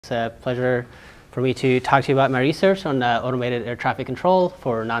It's a pleasure for me to talk to you about my research on automated air traffic control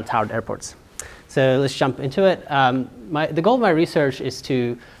for non-towered airports. So let's jump into it. The goal of my research is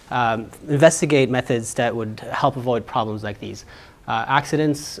to investigate methods that would help avoid problems like these.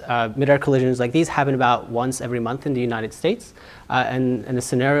 Accidents, mid-air collisions like these happen about once every month in the United States. And in a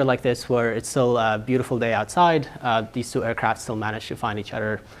scenario like this where it's still a beautiful day outside, these two aircraft still manage to find each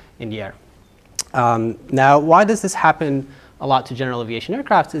other in the air. Now, why does this happen a lot to general aviation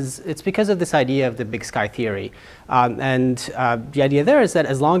aircraft? It's because of this idea of the big sky theory. The idea there is that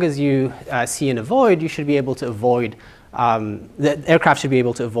as long as you see and avoid, you should be able to avoid, the aircraft should be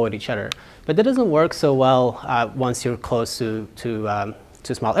able to avoid each other. But that doesn't work so well once you're close to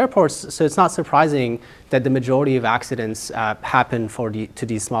small airports, so it's not surprising that the majority of accidents happen to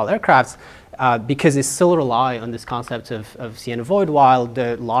these small aircrafts because they still rely on this concept of see and avoid, while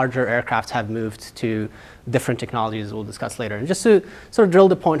the larger aircraft have moved to different technologies we'll discuss later. And just to sort of drill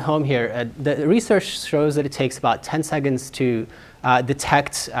the point home here, the research shows that it takes about 10 seconds to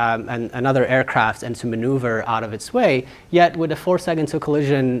detect another aircraft and to maneuver out of its way, yet with a 4 seconds to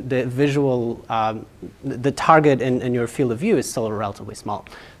collision, the visual, the target in your field of view is still relatively small.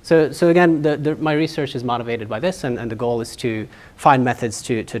 So again, my research is motivated by this, and the goal is to find methods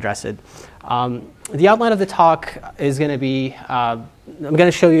to address it. The outline of the talk is going to be, I'm going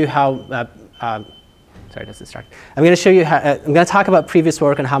to show you how, sorry, that's distracting. I'm going to show you how, I'm going to talk about previous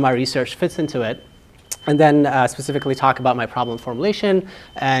work and how my research fits into it, and then specifically talk about my problem formulation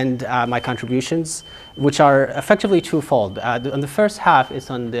and my contributions, which are effectively twofold. On the first half is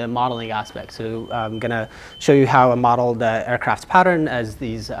on the modeling aspect. So I'm going to show you how I model the aircraft pattern as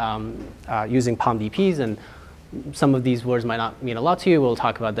these using PaLM-DPs, and some of these words might not mean a lot to you. We'll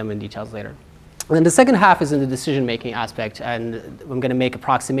talk about them in details later. And then the second half is in the decision-making aspect, and I'm going to make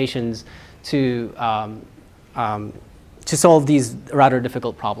approximations to solve these rather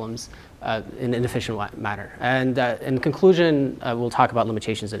difficult problems in an efficient manner. And in conclusion, we'll talk about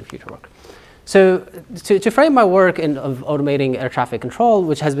limitations in future work. So to frame my work of automating air traffic control,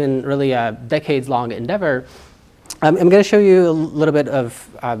 which has been really a decades-long endeavor, I'm going to show you a little bit of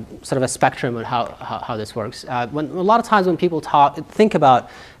sort of a spectrum on how this works. A lot of times when people think about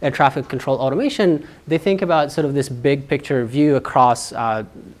air traffic control automation, they think about sort of this big picture view across the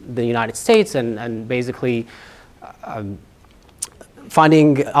United States and basically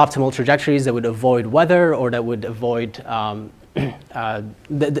finding optimal trajectories that would avoid weather or that would avoid, so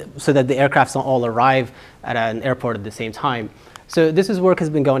that the aircrafts don't all arrive at an airport at the same time. So this work has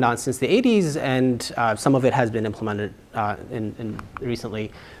been going on since the 80s, and some of it has been implemented recently.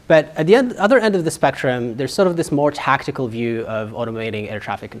 But at the other end of the spectrum, there's sort of this more tactical view of automating air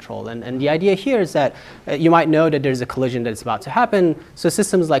traffic control. And the idea here is that you might know that there's a collision that's about to happen, so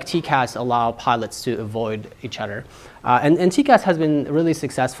systems like TCAS allow pilots to avoid each other. And TCAS has been really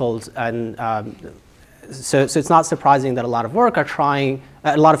successful, and so it's not surprising that a lot of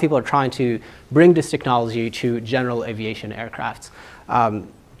people are trying to bring this technology to general aviation aircrafts.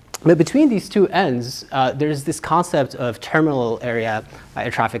 But between these two ends, there's this concept of terminal area air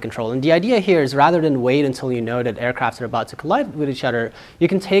traffic control. And the idea here is rather than wait until you know that aircrafts are about to collide with each other, you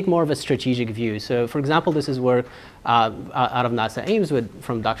can take more of a strategic view. So for example, this is work out of NASA Ames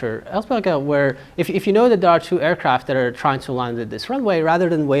from Dr. Elsberger, where if you know that there are two aircraft that are trying to land at this runway, rather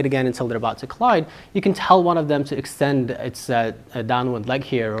than wait again until they're about to collide, you can tell one of them to extend its downwind leg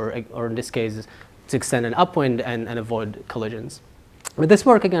here, or in this case, to extend an upwind and avoid collisions. But this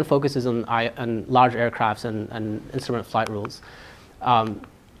work, again, focuses on large aircrafts and instrument flight rules.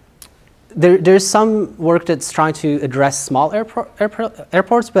 There's some work that's trying to address small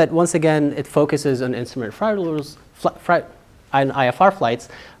airports, but once again, it focuses on instrument flight rules and IFR flights.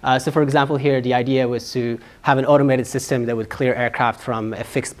 So for example, here, the idea was to have an automated system that would clear aircraft from a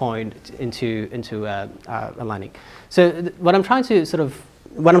fixed point into a landing. So what I'm trying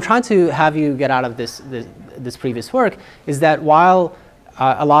to have you get out of this previous work is that while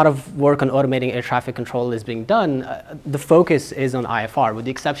a lot of work on automating air traffic control is being done, the focus is on IFR, with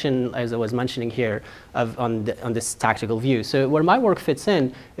the exception, as I was mentioning here, on this tactical view. So where my work fits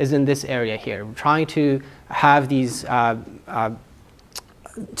in is in this area here. We're trying to have these, to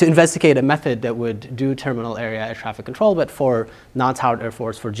investigate a method that would do terminal area air traffic control, but for non-towered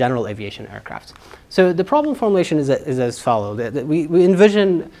airports, for general aviation aircraft. So the problem formulation is as follows. We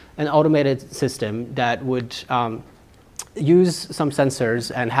envision an automated system that would use some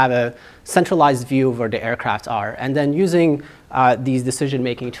sensors and have a centralized view of where the aircraft are. And then using these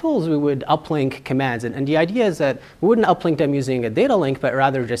decision-making tools, we would uplink commands. And the idea is that we wouldn't uplink them using a data link, but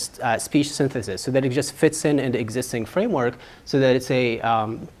rather just speech synthesis, so that it just fits in the existing framework, so that it's a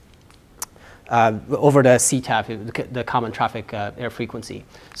over the CTAF, the common traffic air frequency.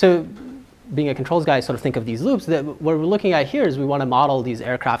 So being a controls guy, sort of think of these loops. What we're looking at here is we want to model these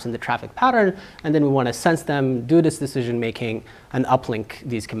aircrafts in the traffic pattern, and then we want to sense them, do this decision making, and uplink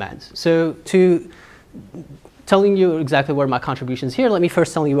these commands. So to telling you exactly where my contributions here, let me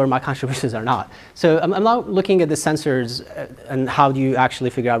first tell you where my contributions are not. So I'm not looking at the sensors and how do you actually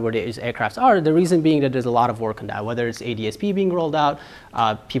figure out where these aircrafts are. The reason being that there's a lot of work on that, whether it's ADSB being rolled out,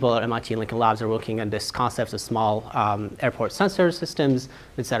 people at MIT and Lincoln Labs are working on this concept of small airport sensor systems,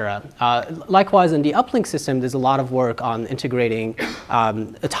 et cetera. Likewise, in the uplink system, there's a lot of work on integrating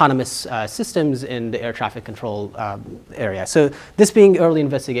autonomous systems in the air traffic control area. So this being early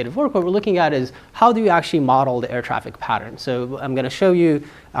investigative work, what we're looking at is how do you actually model the air traffic pattern. So I'm going to show you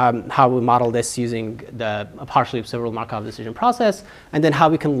how we model this using the partially observable Markov decision process, and then how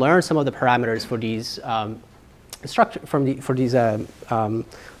we can learn some of the parameters for these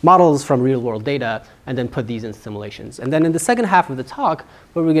models from real world data, and then put these in simulations. And then in the second half of the talk,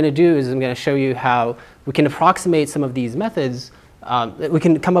 what we're going to do is I'm going to show you how we can approximate some of these methods. We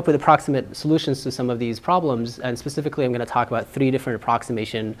can come up with approximate solutions to some of these problems, and specifically I'm going to talk about 3 different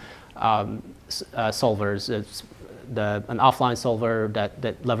approximation solvers. It's an offline solver that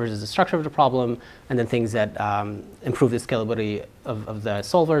leverages the structure of the problem, and then things that improve the scalability of the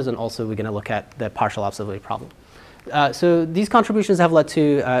solvers, and also we're going to look at the partial observability problem. So these contributions have led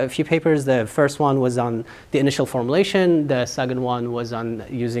to a few papers. The first one was on the initial formulation. The second one was on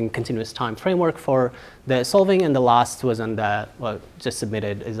using continuous time framework for the solving, and the last was on just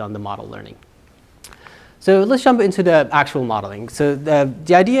submitted, is on the model learning. So let's jump into the actual modeling. So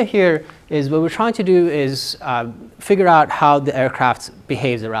the idea here is what we're trying to do is figure out how the aircraft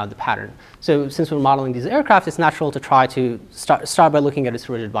behaves around the pattern. So since we're modeling these aircraft, it's natural to try to start by looking at its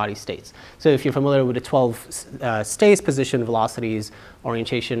rigid body states. So if you're familiar with the 12 states, position, velocities,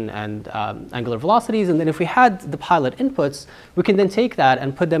 orientation, and angular velocities, and then if we had the pilot inputs, we can then take that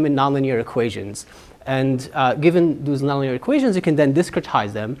and put them in nonlinear equations. And given those nonlinear equations, you can then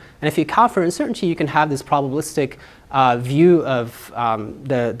discretize them. And if you account for uncertainty, you can have this probabilistic view of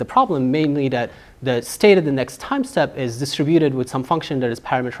the problem, mainly that the state at the next time step is distributed with some function that is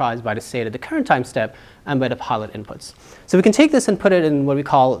parameterized by the state at the current time step and by the pilot inputs. So we can take this and put it in what we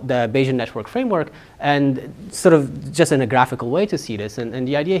call the Bayesian network framework, and sort of just in a graphical way to see this. And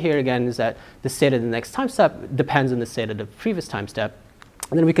the idea here, again, is that the state at the next time step depends on the state at the previous time step.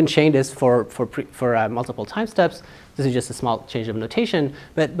 And then we can chain this for multiple time steps. This is just a small change of notation.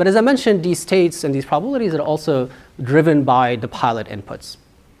 But as I mentioned, these states and these probabilities are also driven by the pilot inputs.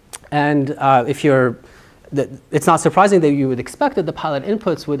 And it's not surprising that you would expect that the pilot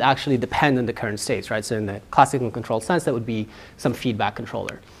inputs would actually depend on the current states, right? So in the classical control sense, that would be some feedback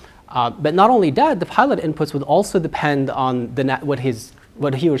controller. But not only that, the pilot inputs would also depend on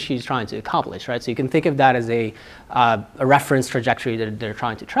what he or she is trying to accomplish, right? So you can think of that as a reference trajectory that they're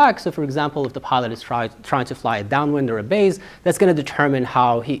trying to track. So for example, if the pilot is trying to fly a downwind or a base, that's going to determine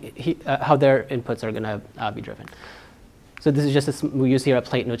how their inputs are going to be driven. So this is just we use here a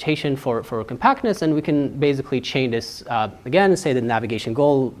plate notation for compactness, and we can basically chain this again and say the navigation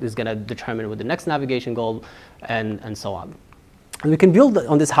goal is going to determine with the next navigation goal, and so on. And we can build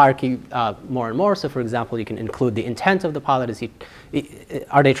on this hierarchy more and more. So for example, you can include the intent of the pilot.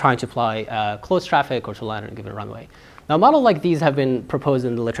 Are they trying to fly close traffic or to land on a given runway? Now, a model like these have been proposed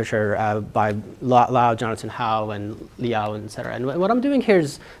in the literature by Lau, Jonathan Howe, and Liao, et cetera. And what I'm doing here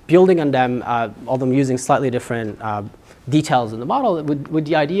is building on them, although I'm using slightly different details in the model, with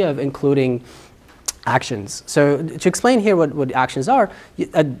the idea of including actions. So to explain here what actions are,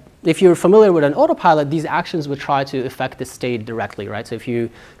 if you're familiar with an autopilot, these actions would try to affect the state directly, right? So if you're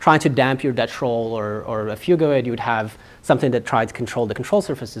trying to damp your det roll or a fugoid, you would have something that tried to control the control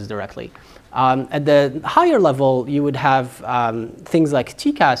surfaces directly. At the higher level, you would have things like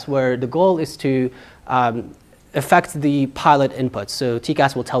TCAS, where the goal is to affect the pilot inputs. So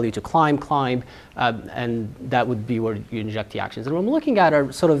TCAS will tell you to climb, and that would be where you inject the actions. And what I'm looking at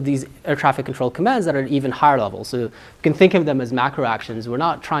are sort of these air traffic control commands that are even higher level. So you can think of them as macro actions. We're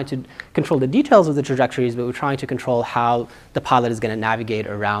not trying to control the details of the trajectories, but we're trying to control how the pilot is going to navigate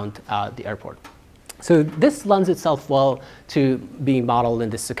around the airport. So this lends itself well to being modeled in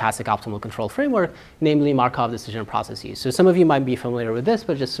this stochastic optimal control framework, namely Markov decision processes. So some of you might be familiar with this,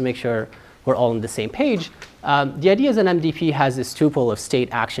 but just to make sure we're all on the same page. The idea is an MDP has this tuple of state,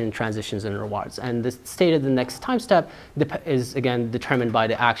 action, transitions, and rewards. And the state of the next time step is, again, determined by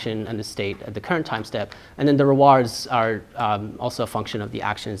the action and the state at the current time step. And then the rewards are also a function of the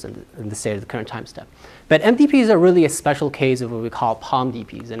actions and the state of the current time step. But MDPs are really a special case of what we call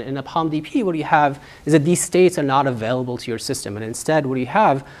POM-DPs. And in a POM-DP, what you have is that these states are not available to your system. And instead, what you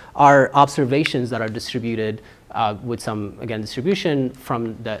have are observations that are distributed with some, again, distribution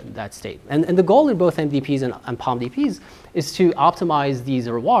from that state. And the goal in both MDPs and POM-DPs is to optimize these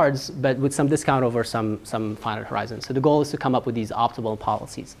rewards, but with some discount over some finite horizon. So the goal is to come up with these optimal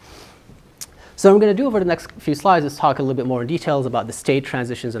policies. So what I'm going to do over the next few slides is talk a little bit more in details about the state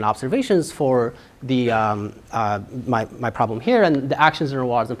transitions and observations for the, my problem here. And the actions and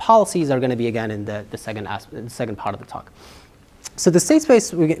rewards and policies are going to be, again, in the second part of the talk. So the state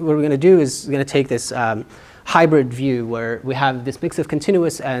space, what we're going to do is we're going to take this hybrid view where we have this mix of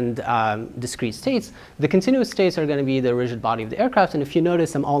continuous and discrete states. The continuous states are going to be the rigid body of the aircraft. And if you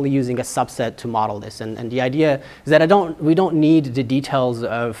notice, I'm only using a subset to model this. And the idea is that we don't need the details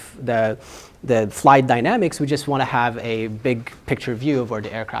of the flight dynamics. We just want to have a big picture view of where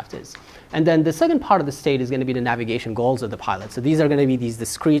the aircraft is. And then the second part of the state is going to be the navigation goals of the pilot. So these are going to be these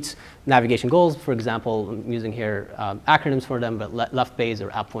discrete navigation goals. For example, I'm using here acronyms for them, but left base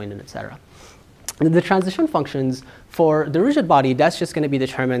or up point, and et cetera. And the transition functions for the rigid body, that's just going to be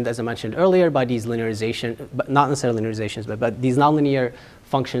determined, as I mentioned earlier, by these linearization, but not necessarily linearizations, but these nonlinear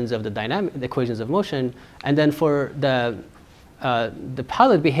functions of the equations of motion. And then for the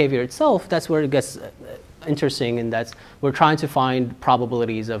pilot behavior itself, that's where it gets interesting, and that's we're trying to find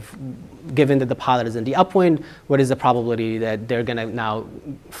probabilities of, given that the pilot is in the upwind, what is the probability that they're going to now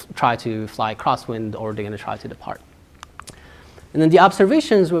try to fly crosswind or they're going to try to depart. And then the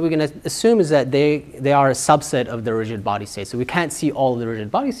observations, what we're going to assume is that they are a subset of the rigid body state. So we can't see all of the rigid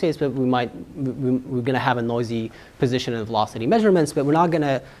body states, but we're going to have a noisy position and velocity measurements, but we're not going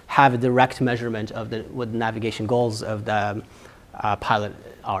to have a direct measurement of what the navigation goals of the pilot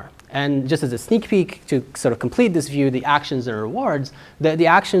are. And just as a sneak peek to sort of complete this view, the actions and rewards, the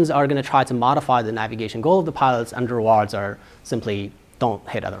actions are going to try to modify the navigation goal of the pilots, and the rewards are simply don't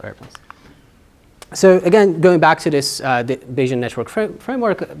hit other airplanes. So again, going back to this the Bayesian network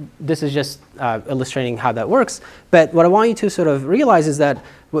framework, this is just illustrating how that works. But what I want you to sort of realize is that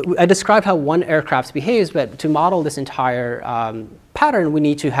I described how one aircraft behaves, but to model this entire pattern, we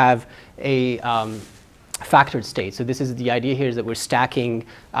need to have a factored state. So this is the idea here is that we're stacking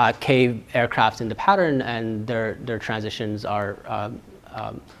K aircraft in the pattern, and their transitions are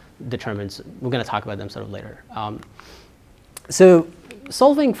determined. We're going to talk about them sort of later. So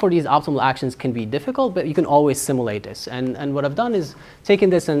solving for these optimal actions can be difficult, but you can always simulate this. And what I've done is taken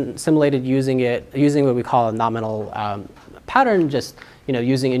this and simulated using what we call a nominal pattern, just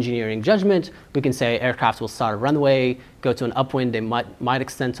using engineering judgment. We can say aircraft will start a runway, go to an upwind, they might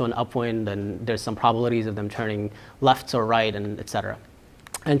extend to an upwind, and there's some probabilities of them turning left or right, and et cetera.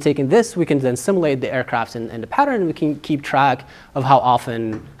 And taking this, we can then simulate the aircrafts in the pattern, and we can keep track of how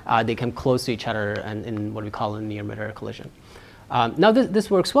often they come close to each other and in what we call a near mid-air collision. Now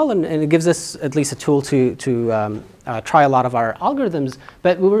this works well, and it gives us at least a tool to try a lot of our algorithms.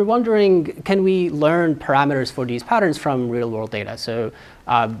 But we were wondering, can we learn parameters for these patterns from real-world data? So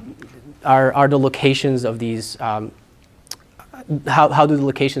are the locations of these, how do the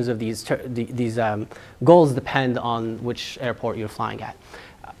locations of these goals depend on which airport you're flying at?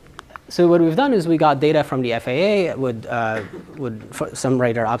 So what we've done is we got data from the FAA with some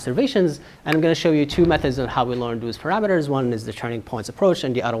radar observations, and I'm going to show you two methods on how we learned those parameters. One is the turning points approach,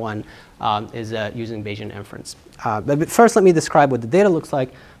 and the other one is using Bayesian inference. But first, let me describe what the data looks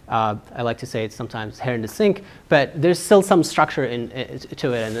like. I like to say it's sometimes hair in the sink, but there's still some structure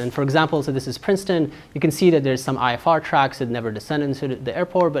to it. And for example, so this is Princeton. You can see that there's some IFR tracks that never descend into the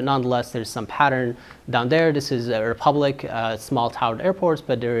airport, but nonetheless, there's some pattern down there. This is a Republic, small towered airports,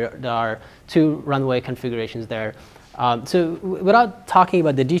 but there are two runway configurations there. So without talking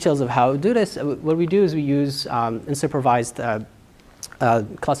about the details of how we do this, what we do is we use unsupervised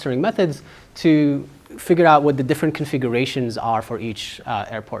clustering methods to figure out what the different configurations are for each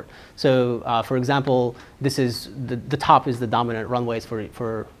airport. So for example, this is the top is the dominant runways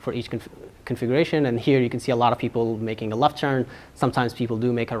for each configuration, and here you can see a lot of people making a left turn. Sometimes people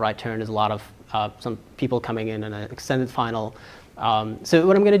do make a right turn. There's a lot of some people coming in an extended final. So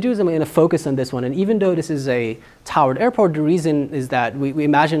what I'm going to do is I'm going to focus on this one. And even though this is a towered airport, the reason is that we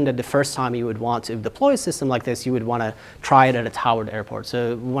imagine that the first time you would want to deploy a system like this, you would want to try it at a towered airport.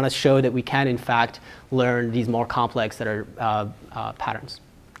 So we want to show that we can, in fact, learn these more complex patterns.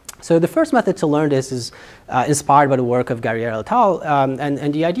 So the first method to learn this is inspired by the work of Guerrier et al.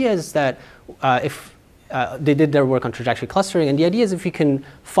 And the idea is that if they did their work on trajectory clustering, and the idea is if we can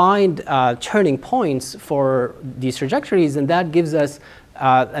find turning points for these trajectories, and that gives us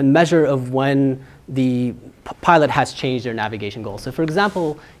a measure of when the pilot has changed their navigation goal. So for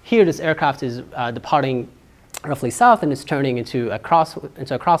example, here this aircraft is departing roughly south and it's turning into a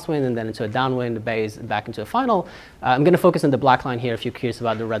crosswind and then into a downwind, the bays back into a final. I'm going to focus on the black line here. If you're curious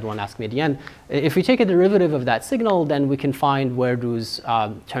about the red one, ask me at the end. If we take a derivative of that signal, then we can find where those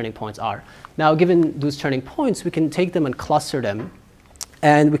turning points are. Now, given those turning points, we can take them and cluster them.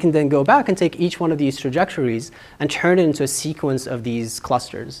 And we can then go back and take each one of these trajectories and turn it into a sequence of these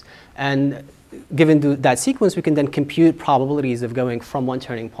clusters. And given that sequence, we can then compute probabilities of going from one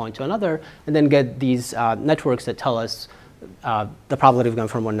turning point to another, and then get these networks that tell us the probability of going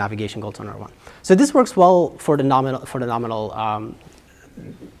from one navigation goal to another one. So this works well for the nominal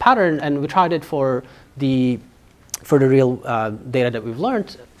pattern, and we tried it for the real data that we've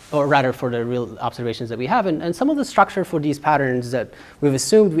learned, or rather for the real observations that we have. And some of the structure for these patterns that we've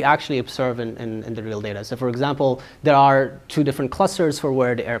assumed we actually observe in the real data. So for example, there are two different clusters for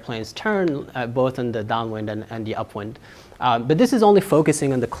where the airplanes turn, both in the downwind and the upwind. But this is only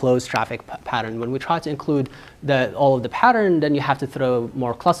focusing on the closed traffic pattern. When we try to include all of the pattern, then you have to throw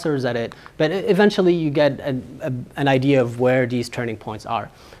more clusters at it. But eventually you get an idea of where these turning points are.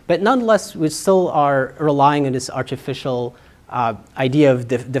 But nonetheless, we still are relying on this artificial idea of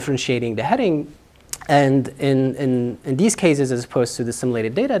differentiating the heading. And in these cases, as opposed to the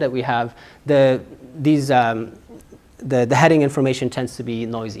simulated data that we have, the heading information tends to be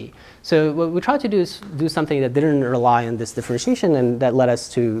noisy. So what we tried to do is do something that didn't rely on this differentiation, and that led us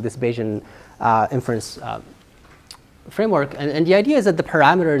to this Bayesian inference framework. And the idea is that the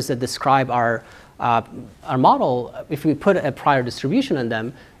parameters that describe our model, if we put a prior distribution on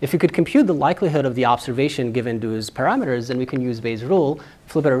them, if we could compute the likelihood of the observation given those parameters, then we can use Bayes' rule,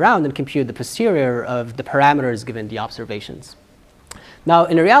 flip it around, and compute the posterior of the parameters given the observations. Now,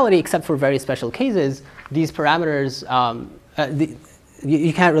 in reality, except for very special cases, these parameters,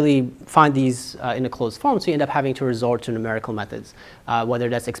 you can't really find these in a closed form, so you end up having to resort to numerical methods, whether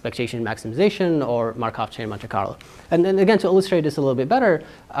that's expectation maximization or Markov chain Monte Carlo. And then again, to illustrate this a little bit better,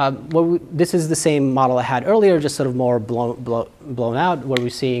 this is the same model I had earlier, just sort of more blown out, where we're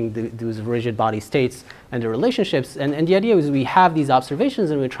seeing those rigid body states and the relationships. And the idea is we have these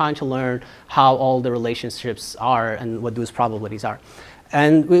observations and we're trying to learn how all the relationships are and what those probabilities are.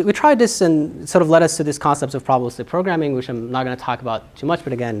 And we tried this and sort of led us to this concept of probabilistic programming, which I'm not going to talk about too much,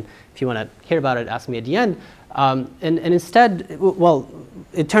 but again, if you want to hear about it, ask me at the end. And instead, well,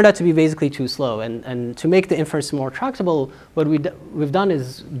 it turned out to be basically too slow. And to make the inference more tractable, what we've done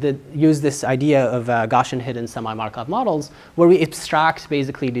is use this idea of Gaussian hidden semi-Markov models, where we abstract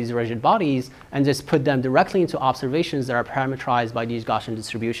basically these rigid bodies and just put them directly into observations that are parameterized by these Gaussian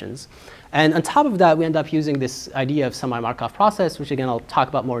distributions. And on top of that, we end up using this idea of semi-Markov process, which again, I'll talk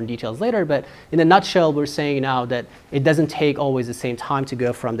about more in details later. But in a nutshell, we're saying now that it doesn't take always the same time to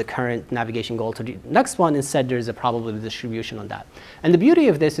go from the current navigation goal to the next one. Instead, there's a probability distribution on that. And the beauty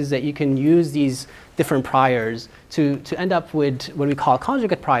of this is that you can use these different priors to end up with what we call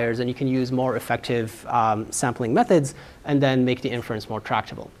conjugate priors, and you can use more effective sampling methods and then make the inference more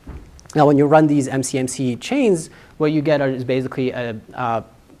tractable. Now, when you run these MCMC chains, what you get is basically a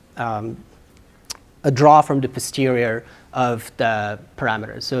draw from the posterior of the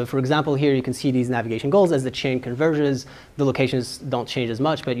parameters. So for example, here you can see these navigation goals. As the chain converges, the locations don't change as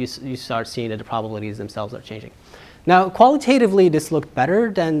much, but you start seeing that the probabilities themselves are changing. Now, qualitatively, this looked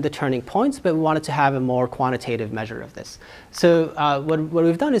better than the turning points, but we wanted to have a more quantitative measure of this. So what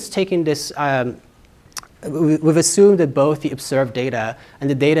we've done is taken this, we've assumed that both the observed data and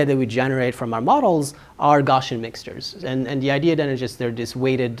the data that we generate from our models are Gaussian mixtures. And the idea then is just they're just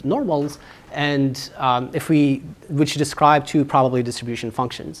weighted normals, and which describe two probability distribution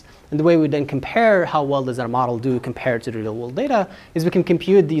functions. And the way we then compare how well does our model do compared to the real world data is we can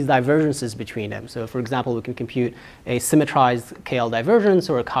compute these divergences between them. So for example, we can compute a symmetrized KL divergence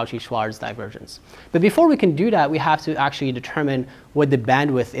or a Cauchy-Schwarz divergence. But before we can do that, we have to actually determine what the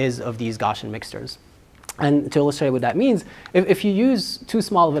bandwidth is of these Gaussian mixtures. And to illustrate what that means, if you use too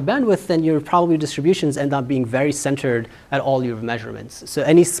small of a bandwidth, then your probability distributions end up being very centered at all your measurements. So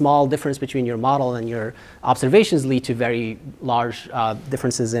any small difference between your model and your observations lead to very large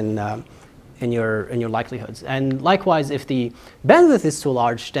differences in your likelihoods. And likewise, if the bandwidth is too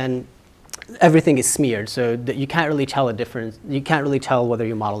large, then everything is smeared, so that you can't really tell a difference. You can't really tell whether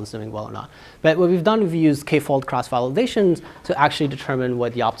your model is doing well or not. But what we've done, we've used k-fold cross-validations to actually determine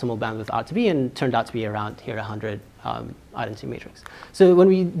what the optimal bandwidth ought to be, and it turned out to be around here 100 identity matrix. So when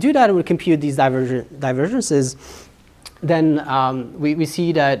we do that and we compute these divergences, then we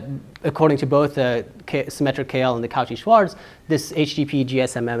see that according to both the symmetric KL and the Cauchy-Schwarz, this HTP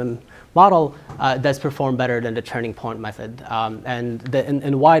GSMM model does perform better than the turning point method. And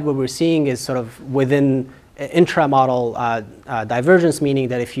in wide, what we're seeing is sort of within intra-model divergence, meaning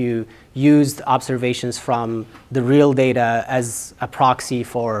that if you used observations from the real data as a proxy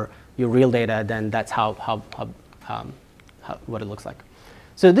for your real data, then that's what it looks like.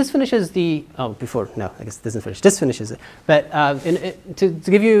 So this finishes the, I guess it doesn't finish. This finishes it. But to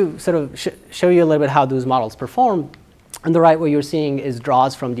give you, sort of show you a little bit how those models perform, on the right, what you're seeing is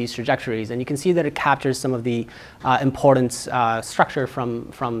draws from these trajectories. And you can see that it captures some of the important structure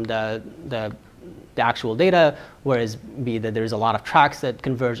from the actual data, whereas that there's a lot of tracks that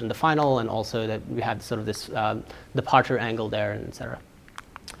converge in the final, and also that we have sort of this departure angle there, and et cetera.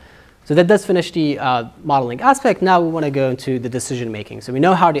 So that does finish the modeling aspect. Now we want to go into the decision making. So we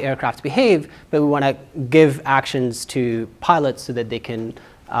know how the aircraft behave, but we want to give actions to pilots so that they can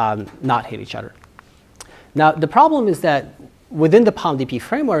not hit each other. Now the problem is that within the PaLM-DP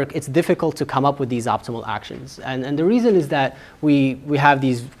framework, it's difficult to come up with these optimal actions. And the reason is that we have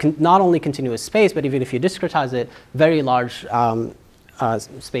these not only continuous space, but even if you discretize it, very large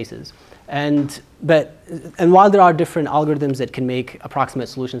spaces. And while there are different algorithms that can make approximate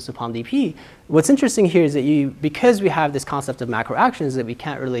solutions to PaLM-DP, what's interesting here is that because we have this concept of macro actions that we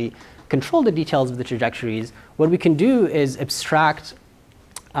can't really control the details of the trajectories, what we can do is abstract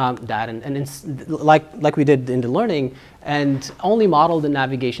that and like we did in the learning, and only model the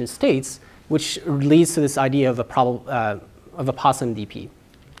navigation states, which leads to this idea of a PaSSIMDP.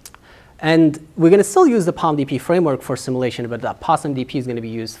 And we're going to still use the PaLM-DP framework for simulation, but the PaSSIMDP is going to be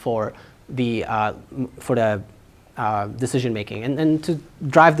used for the decision making. And to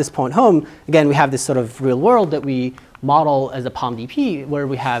drive this point home, again, we have this sort of real world that we model as a PaLM-DP, where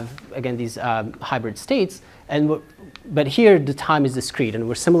we have, again, these hybrid states. But here, the time is discrete, and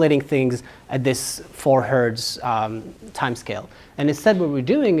we're simulating things at this 4 Hz time scale. And instead, what we're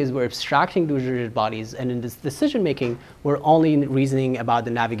doing is we're abstracting those rigid bodies, and in this decision making, we're only reasoning about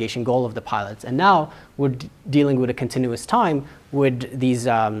the navigation goal of the pilots. And now we're dealing with a continuous time with these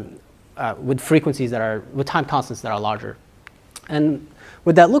with frequencies with time constants that are larger. And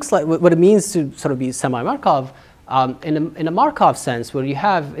what that looks like, what it means to sort of be semi-Markov, in a Markov sense, what you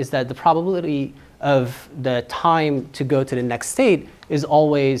have is that the probability of the time to go to the next state is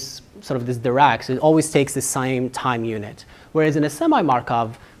always sort of this Dirac, so it always takes the same time unit. Whereas in a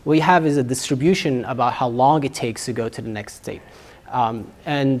semi-Markov, what you have is a distribution about how long it takes to go to the next state.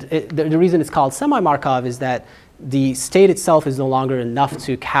 And the reason it's called semi-Markov is that the state itself is no longer enough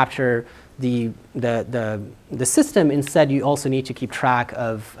to capture the system. Instead, you also need to keep track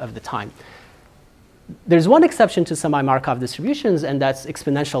of the time. There's one exception to semi-Markov distributions, and that's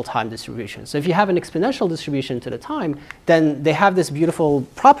exponential time distributions. So if you have an exponential distribution to the time, then they have this beautiful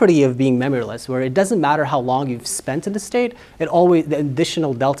property of being memoryless, where it doesn't matter how long you've spent in the state, the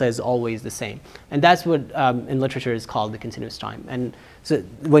additional delta is always the same. And that's what in literature is called the continuous time. And so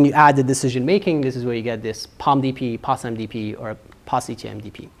when you add the decision making, this is where you get this PaLM-DP, PaSSIMDP, or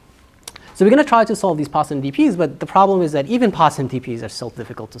PaSSITM-DP. So we're going to try to solve these PaSSIMDPs, but the problem is that even PaSSIMDPs are still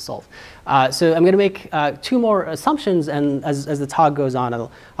difficult to solve. So I'm going to make 2 more assumptions, and as the talk goes on,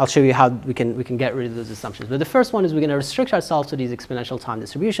 I'll show you how we can get rid of those assumptions. But the first one is we're going to restrict ourselves to these exponential time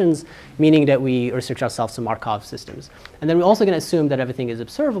distributions, meaning that we restrict ourselves to Markov systems. And then we're also going to assume that everything is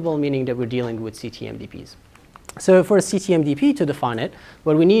observable, meaning that we're dealing with CTMDPs. So for a CTMDP to define it,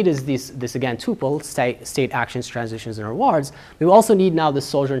 what we need is this again, tuple, state actions, transitions, and rewards. We also need now the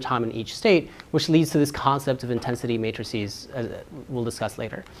sojourn time in each state, which leads to this concept of intensity matrices, as we'll discuss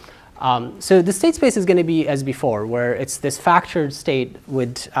later. So the state space is going to be as before, where it's this factored state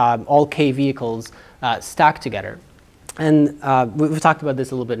with all k vehicles stacked together. And we've talked about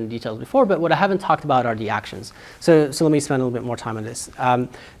this a little bit in detail before, but what I haven't talked about are the actions. So let me spend a little bit more time on this.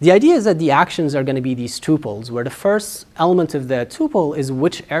 The idea is that the actions are going to be these tuples, where the first element of the tuple is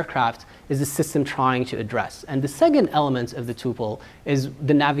which aircraft is the system trying to address. And the second element of the tuple is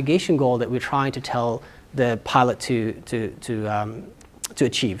the navigation goal that we're trying to tell the pilot to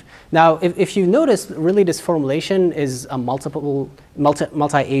achieve. Now, if you notice, really this formulation is a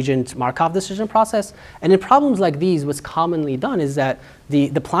multi-agent Markov decision process. And in problems like these, what's commonly done is that the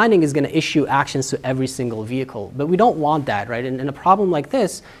planning is going to issue actions to every single vehicle. But we don't want that, right? In a problem like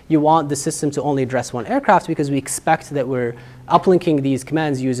this, you want the system to only address one aircraft because we expect that we're uplinking these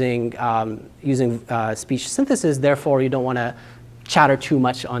commands using speech synthesis. Therefore, you don't want to chatter too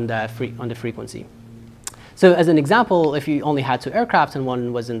much on the frequency. So as an example, if you only had 2 aircraft and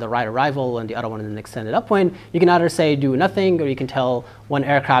one was in the right arrival and the other one in an extended upwind, you can either say do nothing, or you can tell one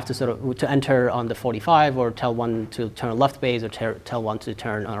aircraft to enter on the 45, or tell one to turn left base, or tell one to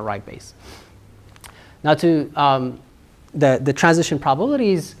turn on a right base. Now to the transition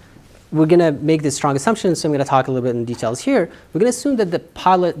probabilities, we're going to make this strong assumption, so I'm going to talk a little bit in details here. We're going to assume that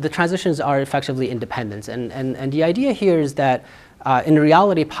the transitions are effectively independent. And the idea here is that in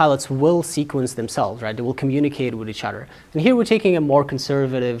reality, pilots will sequence themselves, right? They will communicate with each other. And here we're taking a more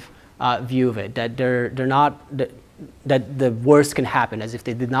conservative view of it, that that the worst can happen, as if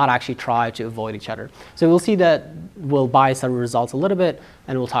they did not actually try to avoid each other. So we'll see that we'll bias our results a little bit,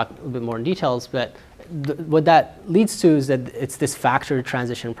 and we'll talk a little bit more in details. But what that leads to is that it's this factored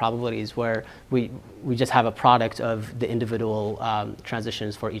transition probabilities, where we just have a product of the individual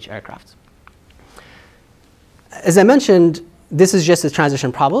transitions for each aircraft. As I mentioned, this is just the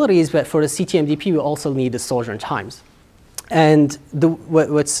transition probabilities, but for the CTMDP, we also need the sojourn times. And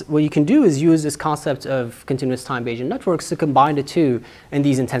what you can do is use this concept of continuous time Bayesian networks to combine the two in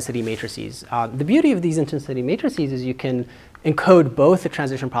these intensity matrices. The beauty of these intensity matrices is you can encode both the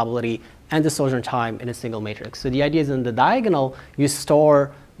transition probability and the sojourn time in a single matrix. So the idea is in the diagonal, you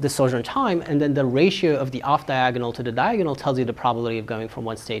store the sojourn time, and then the ratio of the off diagonal to the diagonal tells you the probability of going from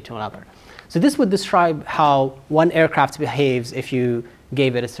one state to another. So this would describe how one aircraft behaves if you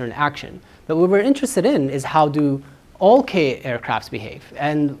gave it a certain action. But what we're interested in is how do all K aircrafts behave.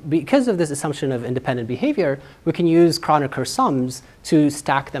 And because of this assumption of independent behavior, we can use Kronecker sums to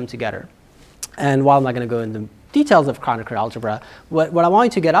stack them together. And while I'm not going to go into details of Kronecker algebra, what I want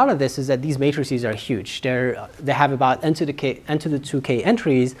you to get out of this is that these matrices are huge. They have about n to the 2k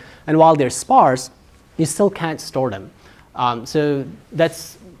entries, and while they're sparse, you still can't store them. So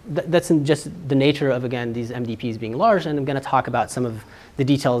that's just the nature of, again, these MDPs being large, and I'm going to talk about some of the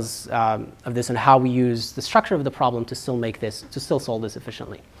details of this and how we use the structure of the problem to still solve this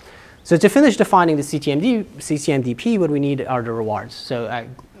efficiently. So to finish defining the CTMDP, what we need are the rewards. So I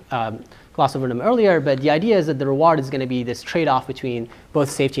glossed over them earlier, but the idea is that the reward is going to be this trade-off between both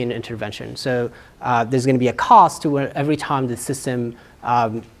safety and intervention. So there's going to be a cost to every time the system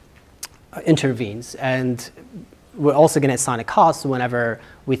intervenes, and we're also going to assign a cost whenever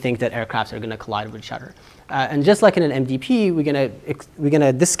we think that aircrafts are going to collide with each other. And just like in an MDP, we're going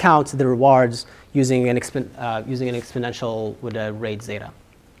to discount the rewards using an exponential with a rate zeta.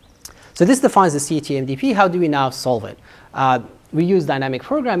 So this defines the CTMDP. How do we now solve it? We use dynamic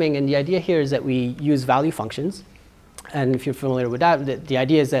programming, and the idea here is that we use value functions. And if you're familiar with that, the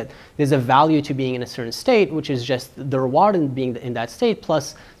idea is that there's a value to being in a certain state, which is just the reward in being in that state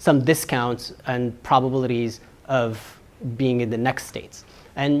plus some discounts and probabilities of being in the next states.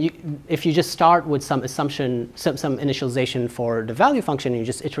 And if you just start with some assumption, some initialization for the value function, and you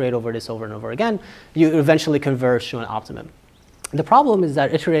just iterate over this over and over again, you eventually converge to an optimum. The problem is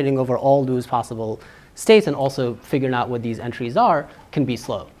that iterating over all those possible states and also figuring out what these entries are can be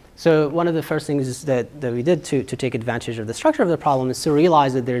slow. So one of the first things that we did to take advantage of the structure of the problem is to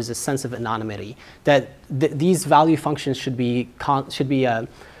realize that there's a sense of anonymity, that these value functions should be constant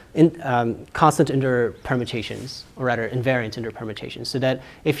interpermutations, or rather invariant interpermutations, so that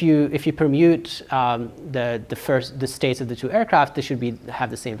if you permute the states of the two aircraft, they should have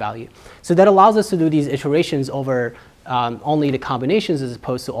the same value. So that allows us to do these iterations over only the combinations as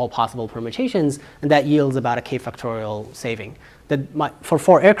opposed to all possible permutations, and that yields about a k factorial saving. For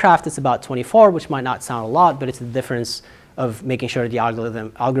 4 aircraft, it's about 24, which might not sound a lot, but it's the difference of making sure the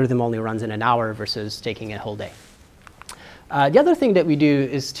algorithm only runs in an hour versus taking a whole day. The other thing that we do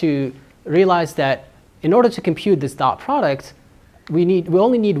is to realize that in order to compute this dot product, we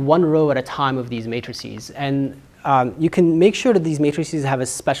only need one row at a time of these matrices. And you can make sure that these matrices have a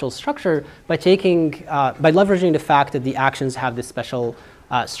special structure by leveraging the fact that the actions have this special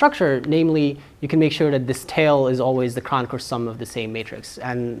structure. Namely, you can make sure that this tail is always the Kronecker sum of the same matrix.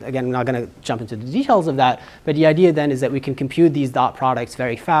 And again, I'm not going to jump into the details of that, but the idea then is that we can compute these dot products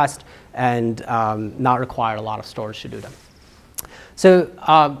very fast and not require a lot of storage to do them. So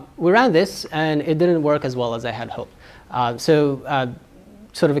we ran this, and it didn't work as well as I had hoped.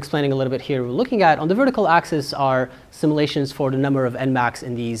 Sort of explaining a little bit here, we're looking at, on the vertical axis are simulations for the number of NMAX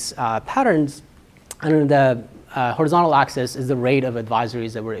in these patterns, and on the horizontal axis is the rate of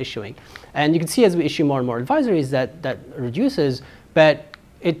advisories that we're issuing. And you can see as we issue more and more advisories that reduces, but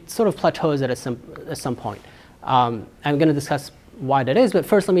it sort of plateaus at some point. I'm going to discuss why that is, but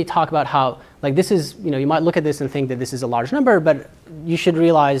first let me talk about how, like, this is, you might look at this and think that this is a large number, but you should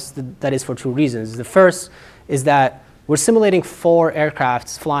realize that is for 2 reasons. The first is that we're simulating 4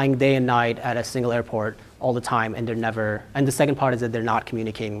 aircrafts flying day and night at a single airport all the time, and they're never, and the second part is that they're not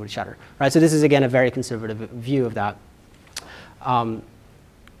communicating with each other, right? So this is, again, a very conservative view of that.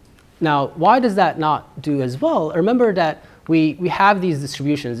 Now, why does that not do as well? Remember that we have these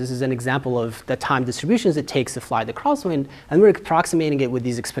distributions. This is an example of the time distributions it takes to fly the crosswind, and we're approximating it with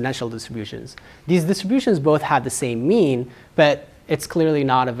these exponential distributions. These distributions both have the same mean, but it's clearly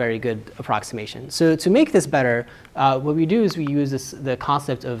not a very good approximation. So to make this better, what we do is we use the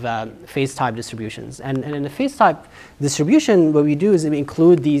concept of phase-type distributions. And in a phase-type distribution, what we do is we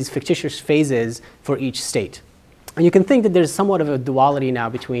include these fictitious phases for each state. And you can think that there's somewhat of a duality now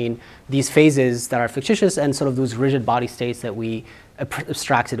between these phases that are fictitious and sort of those rigid body states that we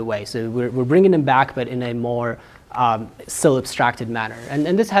abstracted away. So we're bringing them back, but in a more still abstracted manner.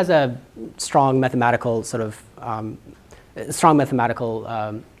 And this has a strong mathematical sort of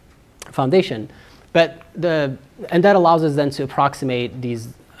foundation. But and that allows us then to approximate these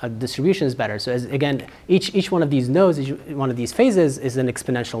distributions better. So again, each one of these nodes, each one of these phases is an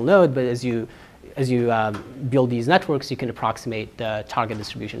exponential node, but as you build these networks, you can approximate the target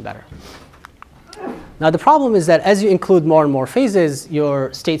distribution better. Now, the problem is that as you include more and more phases,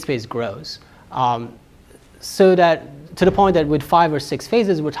 your state space grows. So that to the point that with 5 or 6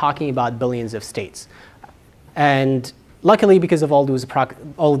 phases, we're talking about billions of states. And luckily, because of all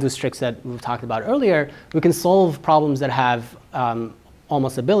those tricks that we've talked about earlier, we can solve problems that have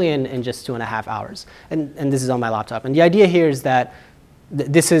almost a billion in just 2.5 hours. And this is on my laptop. And the idea here is that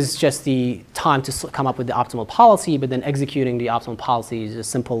this is just the time to come up with the optimal policy, but then executing the optimal policy is a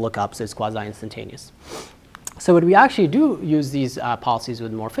simple lookup, so it's quasi-instantaneous. So when we actually do use these policies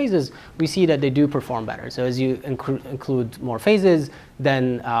with more phases, we see that they do perform better. So as you include more phases,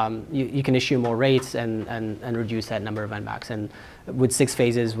 then you can issue more rates and reduce that number of NMAX. And with 6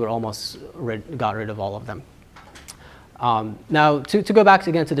 phases, we're almost got rid of all of them. Now, to go back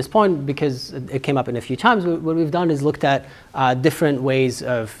again to this point, because it came up in a few times, what we've done is looked at different ways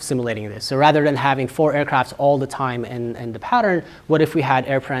of simulating this. So rather than having 4 aircrafts all the time in the pattern, what if we had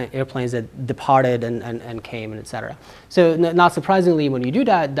airplanes that departed and came, and et cetera? So not surprisingly, when you do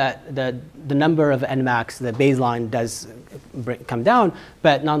that, the number of NMAX, the baseline, does come down,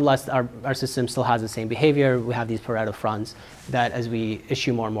 but nonetheless, our system still has the same behavior. We have these Pareto fronts that as we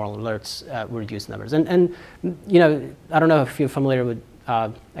issue more and more alerts, we reduce numbers. And you know, I don't know if you're familiar with,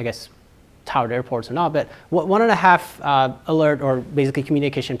 I guess, towered airports or not, but 1.5 alert or basically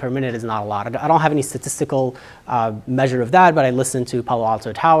communication per minute is not a lot. I don't have any statistical measure of that, but I listen to Palo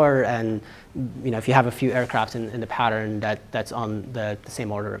Alto Tower, and you know, if you have a few aircraft in the pattern, that's on the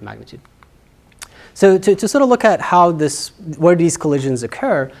same order of magnitude. So to sort of look at how where these collisions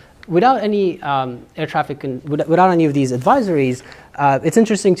occur, without any air traffic without any of these advisories, it's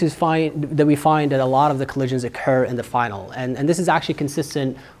interesting to find that a lot of the collisions occur in the final, and this is actually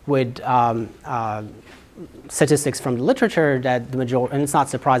consistent with statistics from the literature that the majority, and it's not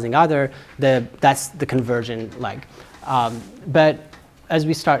surprising either, that's the conversion leg. But as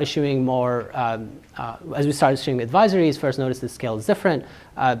we start issuing more, as we start issuing advisories, first notice the scale is different.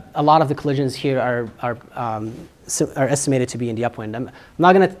 A lot of the collisions here are estimated to be in the upwind. I'm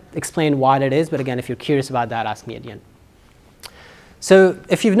not going to explain why that is, but again, if you're curious about that, ask me at the end. So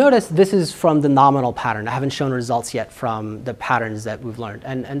if you've noticed, this is from the nominal pattern. I haven't shown results yet from the patterns that we've learned.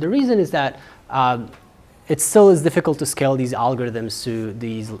 And the reason is that it still is difficult to scale these algorithms to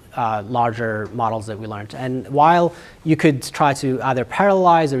these larger models that we learned. And while you could try to either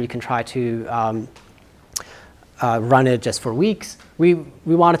parallelize or you can try to run it just for weeks, we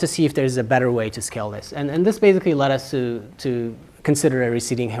wanted to see if there's a better way to scale this. And this basically led us to consider a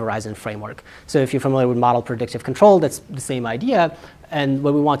receding horizon framework. So if you're familiar with model predictive control, that's the same idea. And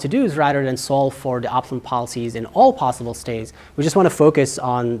what we want to do is, rather than solve for the optimum policies in all possible states, we just want to focus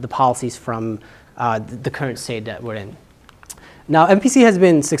on the policies from the current state that we're in. Now, MPC has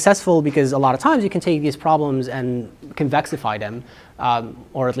been successful because a lot of times you can take these problems and convexify them,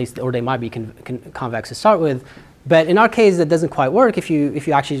 or they might be convex to start with. But in our case, that doesn't quite work. If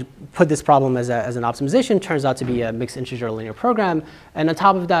you actually put this problem as an optimization, it turns out to be a mixed integer linear program. And on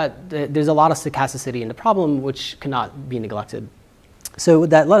top of that, there's a lot of stochasticity in the problem, which cannot be neglected. So what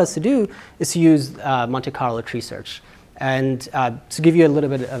that led us to do is to use Monte Carlo tree search. And to give you a little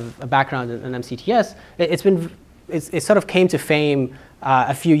bit of a background in MCTS, it sort of came to fame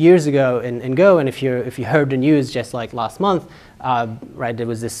a few years ago in Go. And if you heard the news just like last month, right? There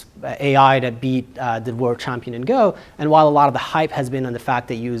was this AI that beat the world champion in Go. And while a lot of the hype has been on the fact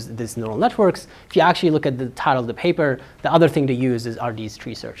they use these neural networks, if you actually look at the title of the paper, the other thing they use are these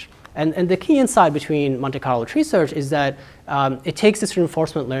tree search. And the key insight between Monte Carlo tree search is that it takes this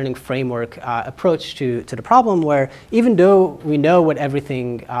reinforcement learning framework approach to the problem, where even though we know what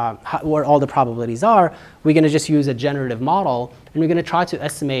everything, where all the probabilities are, we're going to just use a generative model, and we're going to try to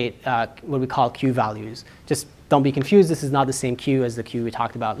estimate what we call Q values. Just don't be confused, this is not the same Q as the Q we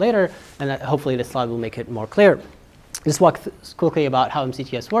talked about later, and hopefully this slide will make it more clear. Just walk quickly about how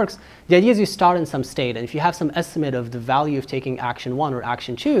MCTS works. The idea is you start in some state, and if you have some estimate of the value of taking action 1 or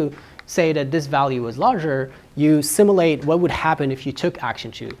action 2, say that this value was larger, you simulate what would happen if you took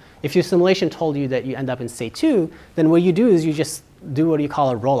action 2. If your simulation told you that you end up in state 2, then what you do is you just do what you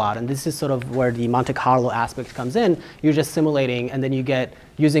call a rollout, and this is sort of where the Monte Carlo aspect comes in. You're just simulating, and then you get,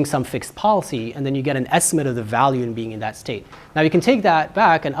 using some fixed policy, and then you get an estimate of the value in being in that state. Now you can take that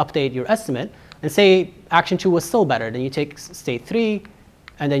back and update your estimate, and say action 2 was still better, then you take state 3,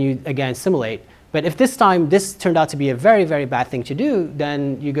 and then you again simulate. But if this time this turned out to be a very, very bad thing to do,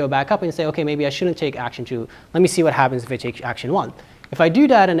 then you go back up and say, okay, maybe I shouldn't take action 2. Let me see what happens if I take action 1. If I do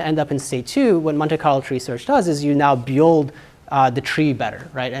that and end up in state 2, what Monte Carlo tree search does is you now build the tree better,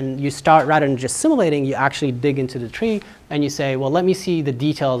 right? And you start, rather than just simulating, you actually dig into the tree and you say, well, let me see the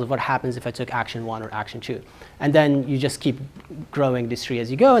details of what happens if I took action 1 or action 2. And then you just keep growing this tree as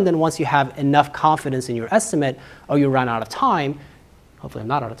you go. And then once you have enough confidence in your estimate, or you run out of time, hopefully I'm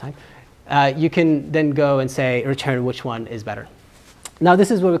not out of time, you can then go and say, return which one is better. Now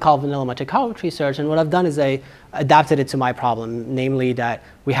this is what we call vanilla Monte Carlo tree search, and what I've done is I adapted it to my problem, namely that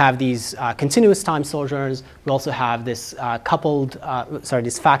we have these continuous time sojourns. We also have this these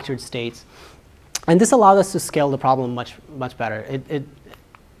factored states, and this allowed us to scale the problem much better.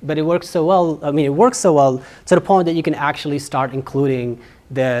 But it works so well. I mean, it works so well to the point that you can actually start including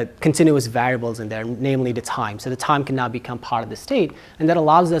the continuous variables in there, namely the time. So the time can now become part of the state, and that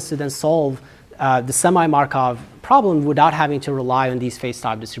allows us to then solve the semi-Markov problem without having to rely on these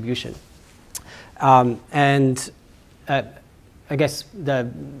phase-type distribution. I guess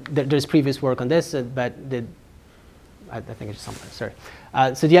there's previous work on this, but I think it's somewhere. Sorry.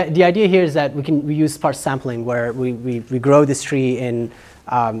 So the idea here is that we use sparse sampling, where we grow this tree in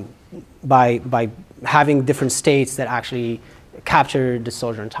by having different states that actually capture the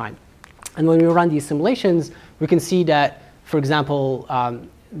sojourn time. And when we run these simulations, we can see that, for example,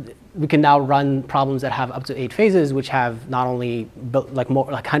 we can now run problems that have up to 8 phases, which have not only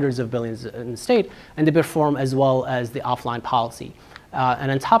like hundreds of billions in state, and they perform as well as the offline policy.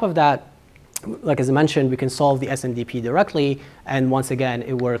 And on top of that, like as I mentioned, we can solve the SNDP directly, and once again,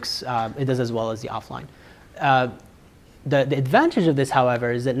 it works. It does as well as the offline. The advantage of this,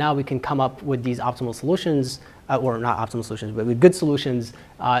 however, is that now we can come up with these optimal solutions, or not optimal solutions, but with good solutions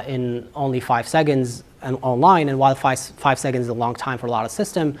in only 5 seconds and online. And while 5 seconds is a long time for a lot of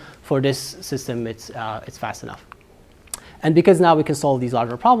system, for this system, it's fast enough. And because now we can solve these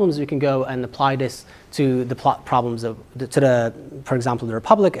larger problems, we can go and apply this to the problems of, for example, the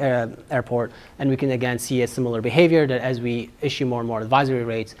Republic airport, and we can again see a similar behavior that as we issue more and more advisory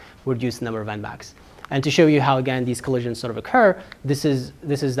rates, we reduce the number of NBACs. And to show you how, again, these collisions sort of occur, this is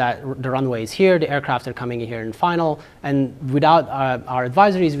that the runway is here, the aircraft are coming in here in final, and without our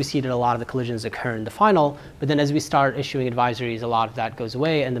advisories, we see that a lot of the collisions occur in the final, but then as we start issuing advisories, a lot of that goes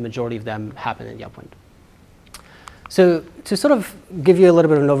away, and the majority of them happen in the upwind. So to sort of give you a little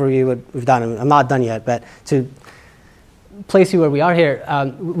bit of an overview of what we've done, I'm not done yet, but to place you where we are here,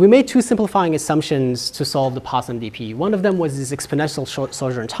 we made 2 simplifying assumptions to solve the POS-MDP. One of them was these exponential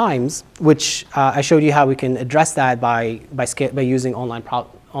sojourn times, which I showed you how we can address that by using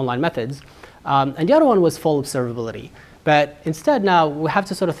online methods. And the other one was full observability. But instead now, we have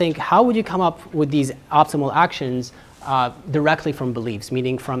to sort of think, how would you come up with these optimal actions directly from beliefs,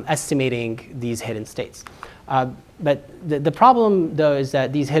 meaning from estimating these hidden states? But the problem, though, is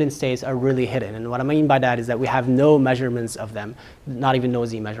that these hidden states are really hidden. And what I mean by that is that we have no measurements of them, not even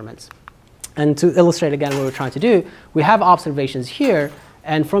nosy measurements. And to illustrate again what we're trying to do, we have observations here.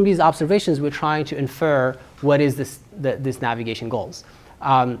 And from these observations, we're trying to infer what is this navigation goals.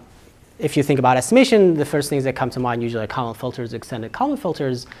 If you think about estimation, the first things that come to mind usually are Kalman filters, extended Kalman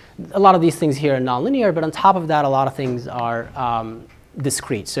filters. A lot of these things here are nonlinear, but on top of that, a lot of things are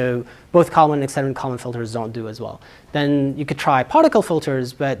discrete. So both Kalman and extended Kalman filters don't do as well. Then you could try particle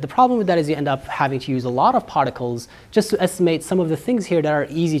filters, but the problem with that is you end up having to use a lot of particles just to estimate some of the things here that are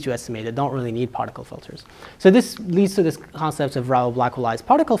easy to estimate that don't really need particle filters. So this leads to this concept of Rao-Blackwell-Wise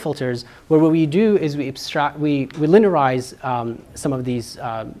particle filters, where what we do is we linearize some of these,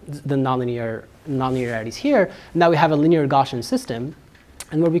 the nonlinearities here, and now we have a linear Gaussian system.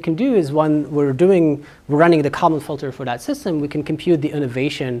 And what we can do is when we're running the Kalman filter for that system, we can compute the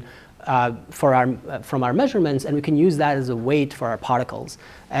innovation from our measurements, and we can use that as a weight for our particles.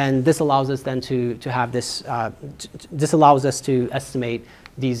 And this allows us then to have this, this allows us to estimate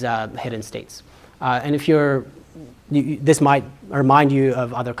these hidden states. And if this might remind you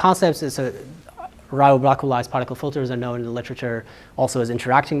of other concepts. Rao-Blackwell-Wise particle filters are known in the literature also as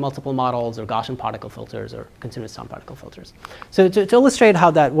interacting multiple models, or Gaussian particle filters, or continuous time particle filters. So to illustrate how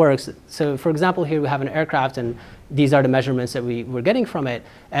that works, so for example, here we have an aircraft, and these are the measurements that we're getting from it.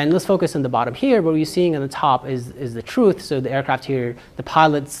 And let's focus on the bottom here. What we're seeing on the top is the truth. So the aircraft here, the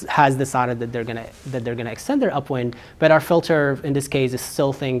pilot has decided that they're gonna extend their upwind, but our filter in this case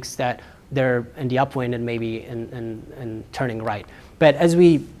still thinks that they're in the upwind and maybe in turning right. But as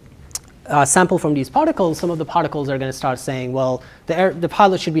we sample from these particles, some of the particles are going to start saying, well, the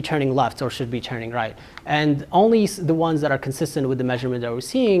pilot should be turning left or should be turning right. And only the ones that are consistent with the measurement that we're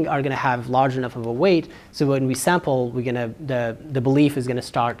seeing are going to have large enough of a weight. So when we sample, the belief is going to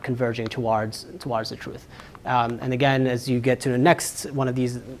start converging towards the truth. And again, as you get to the next one of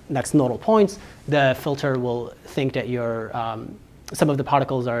these next nodal points, the filter will think that some of the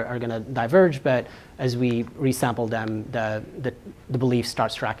particles are going to diverge, but as we resample them, the belief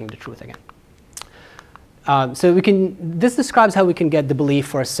starts tracking the truth again. So this describes how we can get the belief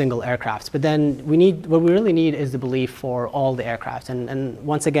for a single aircraft, but then what we really need is the belief for all the aircraft. And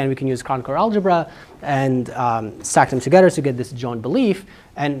once again, we can use Kronecker algebra and stack them together to get this joint belief.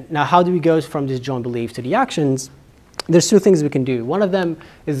 And now how do we go from this joint belief to the actions? There's two things we can do. One of them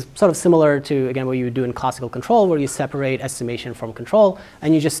is sort of similar to, again, what you would do in classical control, where you separate estimation from control,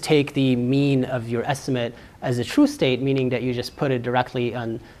 and you just take the mean of your estimate as a true state, meaning that you just put it directly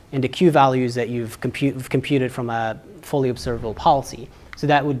in the Q values that you've computed from a fully observable policy. So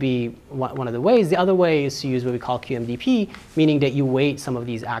that would be one of the ways. The other way is to use what we call QMDP, meaning that you weight some of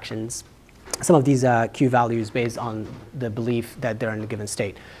these actions, some of these Q values based on the belief that they're in a given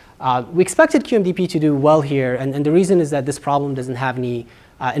state. We expected QMDP to do well here, and the reason is that this problem doesn't have any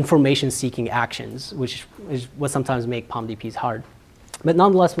information-seeking actions, which is what sometimes make POMDPs hard. But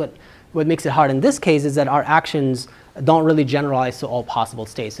nonetheless, what makes it hard in this case is that our actions don't really generalize to all possible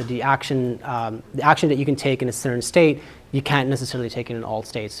states. So the action that you can take in a certain state, you can't necessarily take it in all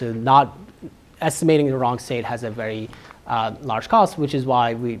states. So not estimating the wrong state has a very large cost, which is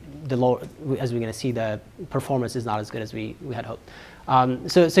why as we're going to see, the performance is not as good as we had hoped.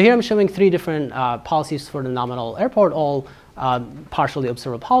 So here I'm showing three different policies for the nominal airport, all partially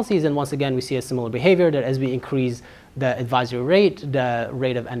observable policies. And once again, we see a similar behavior that as we increase the advisory rate, the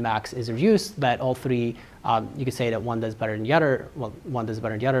rate of Nmax is reduced. But all three, you could say that one does better than the other. Well, one does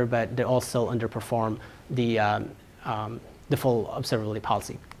better than the other, but they all still underperform the full observability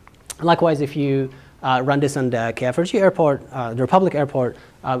policy. Likewise, if you run this on the KFRG airport, the Republic airport,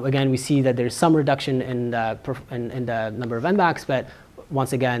 again, we see that there's some reduction in the number of Nmax, but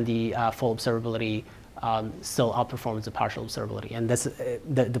once again, the full observability still outperforms the partial observability. And this,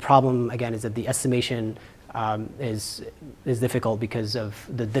 the problem, again, is that the estimation is difficult because of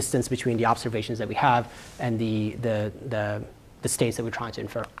the distance between the observations that we have and the states that we're trying to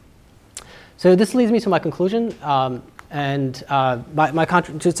infer. So this leads me to my conclusion. To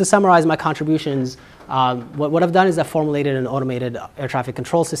summarize my contributions, what I've done is I've formulated an automated air traffic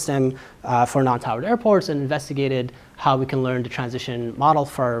control system for non-towered airports and investigated how we can learn the transition model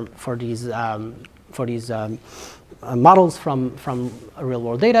for these models from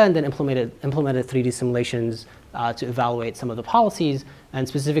real-world data, and then implemented 3D simulations to evaluate some of the policies, and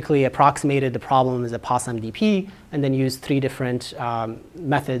specifically approximated the problem as a POSMDP, and then used three different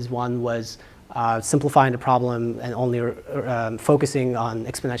methods. One was simplifying the problem and only focusing on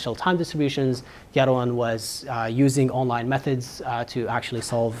exponential time distributions. The other one was using online methods to actually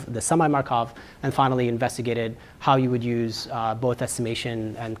solve the semi-Markov. And finally, investigated how you would use both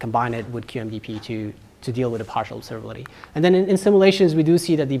estimation and combine it with QMDP to deal with the partial observability. And then in simulations, we do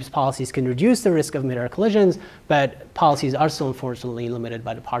see that these policies can reduce the risk of mid-air collisions, but policies are still unfortunately limited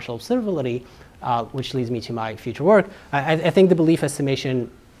by the partial observability, which leads me to my future work. I think the belief estimation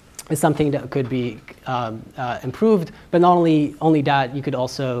is something that could be improved, but not only that, you could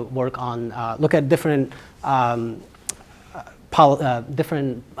also work on, look at different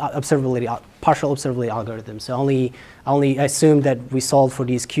different partial observability algorithms. So only assume that we solve for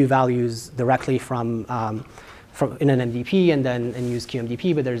these Q values directly from in an MDP and use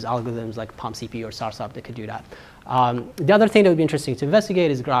QMDP, but there's algorithms like POMCP or SARSOP that could do that. The other thing that would be interesting to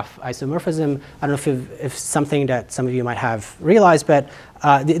investigate is graph isomorphism. I don't know if something that some of you might have realized, but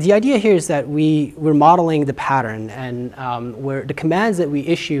the idea here is that we're modeling the pattern, and where the commands that we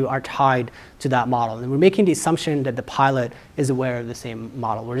issue are tied to that model. And we're making the assumption that the pilot is aware of the same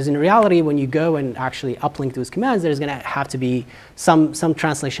model. Whereas in reality, when you go and actually uplink those commands, there's going to have to be some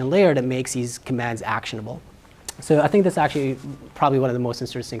translation layer that makes these commands actionable. So I think that's actually probably one of the most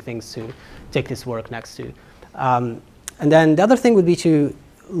interesting things to take this work next to. And then the other thing would be to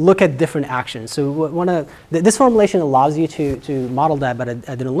look at different actions. So this formulation allows you to model that, but I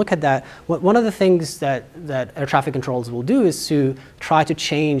didn't look at that. One of the things that air traffic controls will do is to try to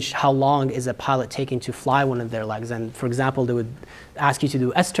change how long is a pilot taking to fly one of their legs. And for example, they would ask you to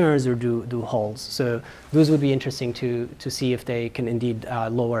do S-turns or do holes. So those would be interesting to see if they can indeed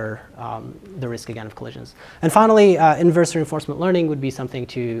lower the risk again of collisions. And finally, inverse reinforcement learning would be something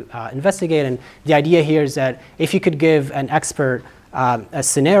to investigate. And the idea here is that if you could give an expert a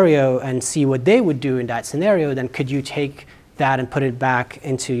scenario and see what they would do in that scenario, then could you take that and put it back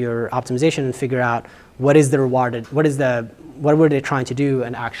into your optimization and figure out what is the rewarded, what were they trying to do,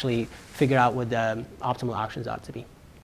 and actually figure out what the optimal actions ought to be.